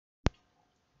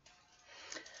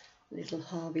Little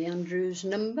Harvey Andrews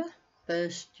number.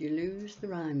 First you lose the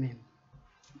rhyming.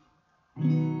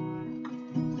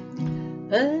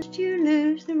 First you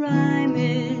lose the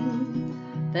rhyming,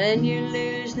 then you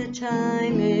lose the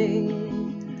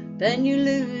timing, then you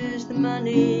lose the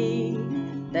money,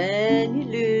 then you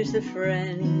lose the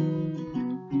friend.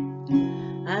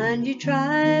 And you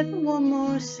try for one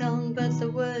more song, but the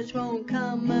words won't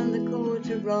come and the chords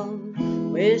are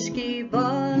wrong. Whiskey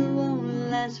bottle won't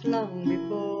last long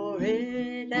before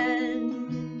it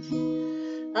ends.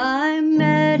 I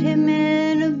met him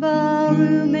in a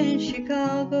ballroom in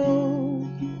Chicago.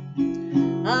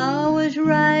 I was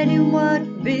writing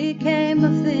what became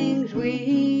of things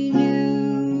we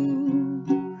knew,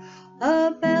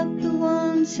 about the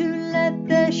ones who let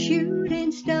their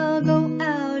shooting star go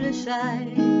out of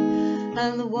sight,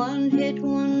 and the one-hit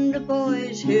wonder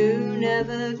boys who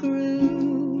never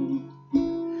grew.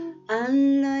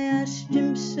 And I asked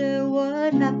him, sir,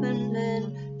 what happened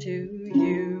then to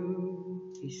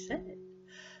you? He said,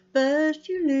 first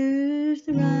you lose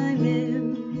the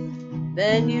rhyming,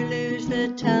 then you lose the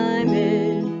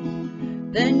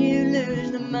timing, then you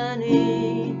lose the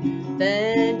money,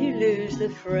 then you lose the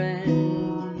friend.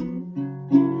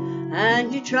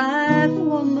 And you try for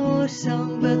one more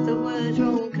song, but the words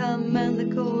won't come and the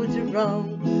chords are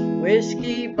wrong.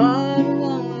 Whiskey bottle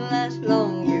won't last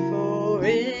long before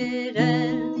it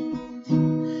ends.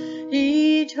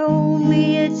 He told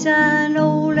me it's an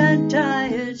old and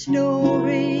tired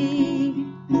story.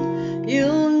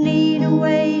 You'll need a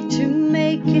way to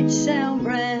make it sound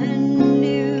brand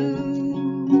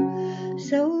new.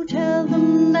 So tell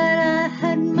them that I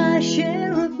had my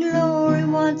share of glory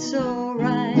once,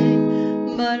 alright,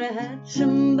 but I had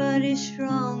somebody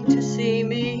strong to see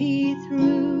me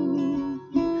through.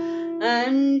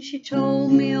 And she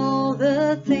told me all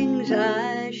the things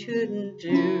I shouldn't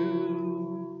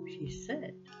do. She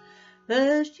said,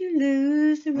 first you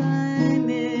lose the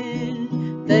rhyming,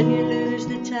 then you lose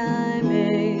the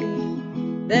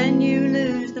timing, then you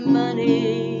lose the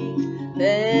money,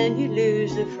 then you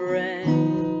lose the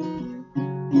friend.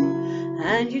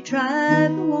 And you try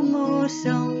for one more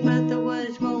song, but the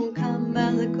words won't come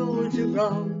and the chords are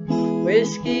wrong.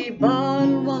 Whiskey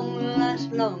bottle won't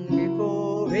last long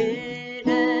before it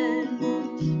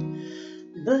ends.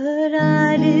 But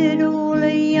I did all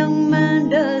a young man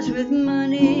does with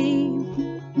money,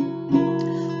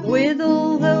 with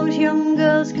all those young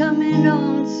girls coming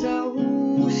on so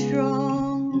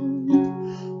strong.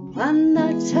 And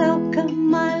that's how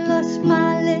come I lost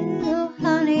my little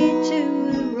honey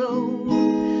to the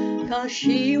road, 'cause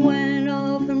she went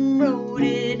off and wrote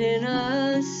it in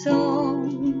a song.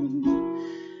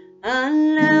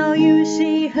 And now you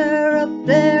see her up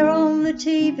there on the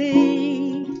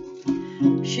TV.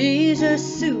 She's a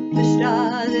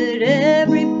superstar that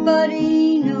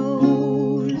everybody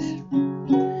knows.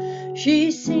 She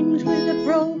sings with a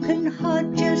broken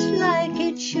heart just like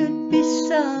it should be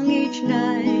sung each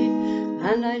night,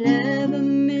 and I never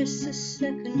miss a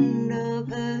second of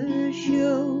her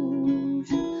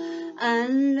shows.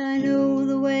 And I know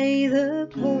the way the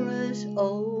chorus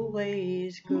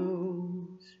always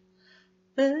goes.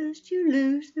 First you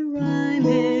lose the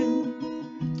rhyming,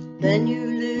 then you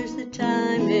lose the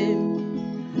timing,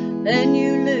 then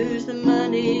you lose the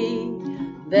money,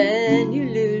 then you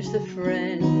lose the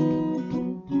friend.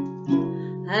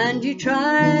 And you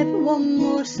try for one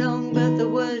more song, but the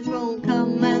words won't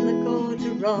come and the chords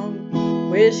are wrong.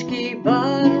 Whiskey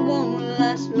bottle won't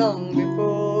last long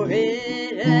before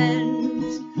it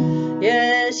ends.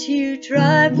 Yes, you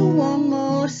try for one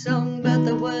more song, but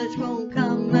the words won't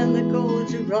come and the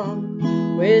chords are wrong.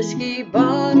 Whiskey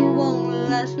bottle won't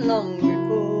last long